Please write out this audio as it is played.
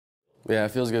Yeah,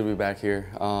 it feels good to be back here.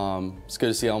 It's good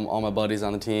to see all my buddies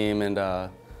on the team and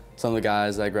some of the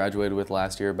guys that I graduated with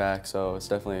last year back. So it's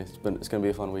going to be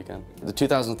a fun weekend. The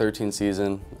 2013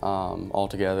 season all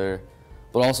together,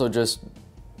 but also just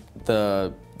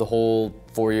the whole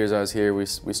 4 years I was here. We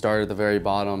started at the very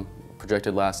bottom,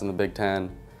 projected last in the Big Ten,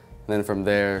 and then from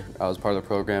there I was part of the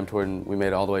program toward we made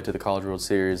it all the way to the College World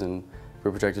Series, and we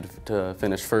were projected to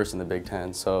finish first in the Big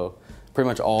Ten. So pretty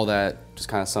much all that just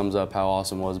kind of sums up how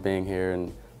awesome it was being here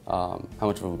and how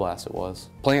much of a blast it was.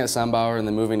 Playing at Sembauer and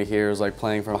then moving to here was like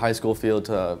playing from a high school field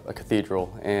to a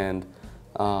cathedral, and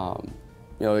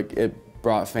you know, it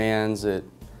brought fans. I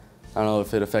don't know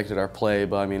if it affected our play,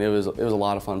 but I mean, it was a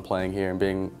lot of fun playing here and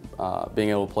being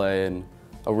able to play in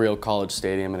a real college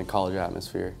stadium and a college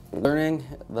atmosphere. Learning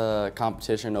the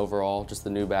competition overall, just the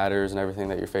new batters and everything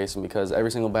that you're facing, because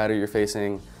every single batter you're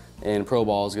facing in pro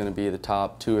ball is going to be the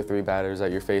top 2 or 3 batters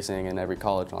that you're facing in every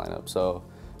college lineup. So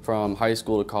from high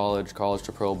school to college, college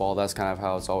to pro ball, that's kind of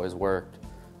how it's always worked.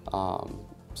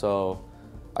 So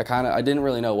I didn't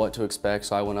really know what to expect,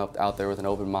 so I went out there with an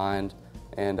open mind,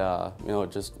 and you know,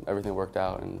 everything worked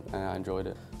out, and I enjoyed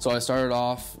it. So I started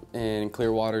off in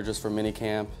Clearwater just for mini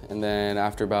camp, and then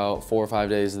after about 4 or 5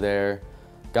 days there,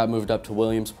 got moved up to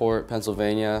Williamsport,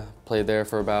 Pennsylvania, played there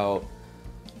for about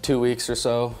 2 weeks or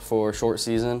so for a short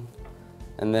season.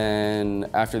 And then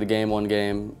after the one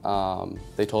game,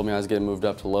 they told me I was getting moved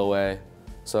up to low A.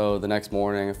 So the next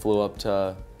morning I flew up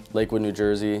to Lakewood, New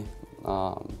Jersey,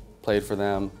 played for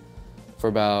them for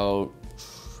about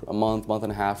a month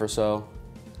and a half or so.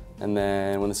 And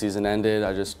then when the season ended,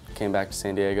 I just came back to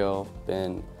San Diego,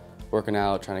 been working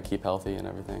out, trying to keep healthy and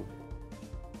everything.